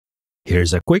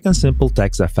Here's a quick and simple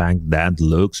text effect that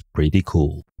looks pretty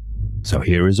cool. So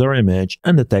here is our image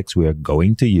and the text we are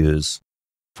going to use.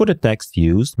 For the text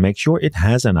used, make sure it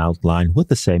has an outline with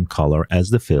the same color as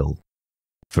the fill.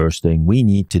 First thing we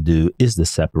need to do is to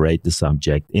separate the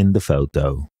subject in the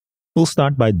photo. We'll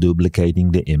start by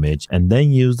duplicating the image and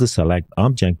then use the Select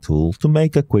Object tool to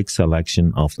make a quick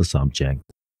selection of the subject.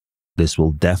 This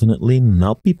will definitely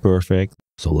not be perfect,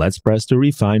 so let's press the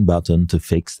Refine button to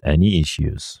fix any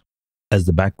issues. As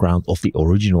the background of the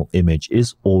original image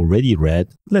is already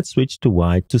red, let's switch to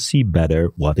white to see better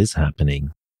what is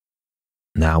happening.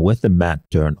 Now with the matte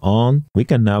turned on, we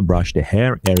can now brush the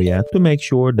hair area to make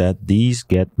sure that these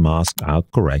get masked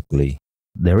out correctly.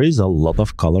 There is a lot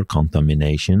of color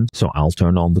contamination, so I'll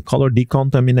turn on the color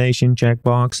decontamination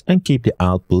checkbox and keep the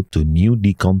output to new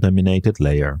decontaminated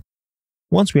layer.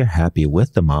 Once we are happy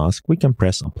with the mask, we can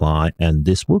press apply and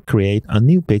this will create a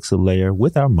new pixel layer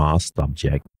with our masked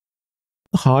subject.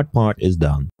 The hard part is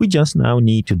done. We just now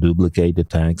need to duplicate the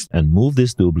text and move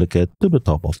this duplicate to the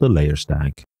top of the layer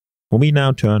stack. When we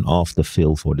now turn off the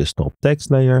fill for this top text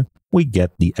layer, we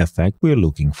get the effect we're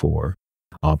looking for.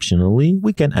 Optionally,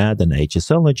 we can add an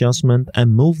HSL adjustment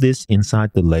and move this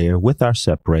inside the layer with our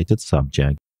separated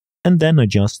subject, and then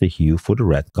adjust the hue for the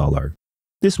red color.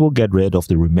 This will get rid of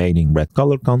the remaining red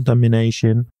color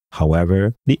contamination.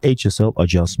 However, the HSL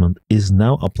adjustment is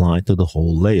now applied to the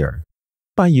whole layer.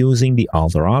 By using the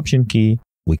Alt or Option key,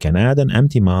 we can add an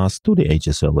empty mask to the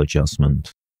HSL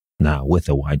adjustment. Now with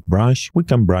a white brush, we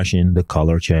can brush in the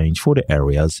color change for the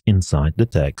areas inside the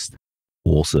text.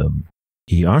 Awesome!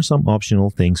 Here are some optional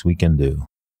things we can do.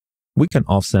 We can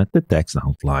offset the text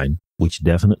outline, which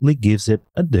definitely gives it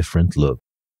a different look.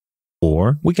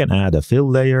 Or we can add a fill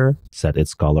layer, set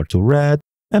its color to red,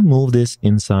 and move this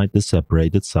inside the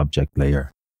separated subject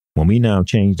layer. When we now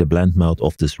change the blend mode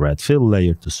of this red fill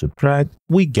layer to subtract,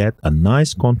 we get a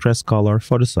nice contrast color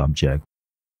for the subject.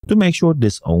 To make sure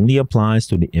this only applies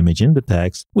to the image in the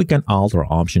text, we can Alt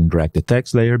or Option drag the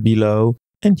text layer below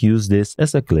and use this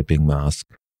as a clipping mask.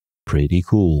 Pretty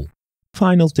cool.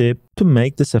 Final tip, to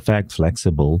make this effect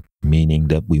flexible, meaning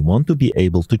that we want to be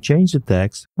able to change the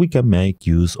text, we can make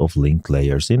use of linked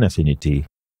layers in Affinity.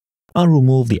 I'll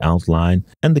remove the outline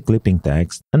and the clipping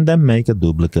text and then make a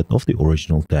duplicate of the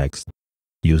original text.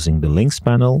 Using the Links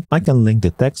panel, I can link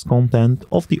the text content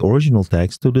of the original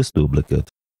text to this duplicate,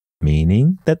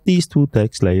 meaning that these two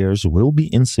text layers will be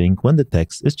in sync when the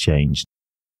text is changed.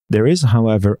 There is,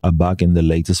 however, a bug in the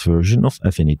latest version of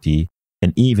Affinity,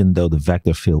 and even though the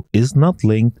vector fill is not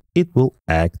linked, it will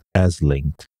act as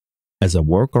linked. As a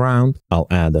workaround, I'll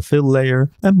add a fill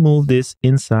layer and move this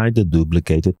inside the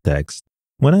duplicated text.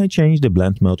 When I change the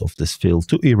blend mode of this fill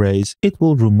to erase, it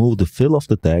will remove the fill of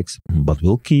the text, but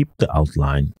will keep the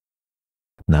outline.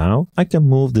 Now I can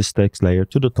move this text layer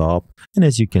to the top, and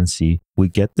as you can see, we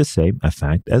get the same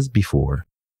effect as before.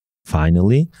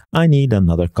 Finally, I need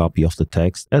another copy of the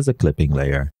text as a clipping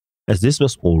layer. As this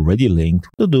was already linked,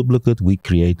 the duplicate we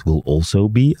create will also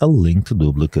be a linked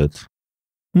duplicate.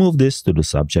 Move this to the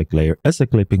subject layer as a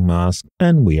clipping mask,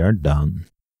 and we are done.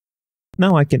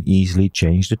 Now I can easily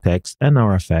change the text and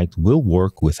our effect will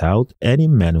work without any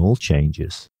manual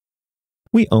changes.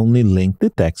 We only link the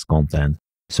text content,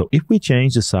 so if we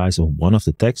change the size of one of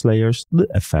the text layers, the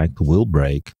effect will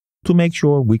break. To make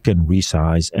sure we can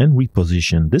resize and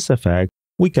reposition this effect,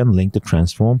 we can link the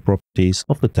transform properties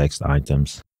of the text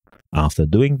items. After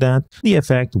doing that, the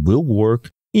effect will work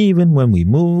even when we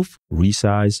move,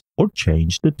 resize, or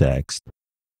change the text.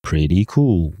 Pretty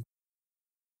cool!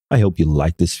 I hope you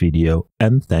liked this video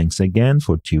and thanks again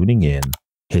for tuning in.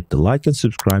 Hit the like and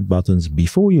subscribe buttons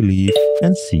before you leave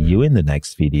and see you in the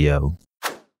next video.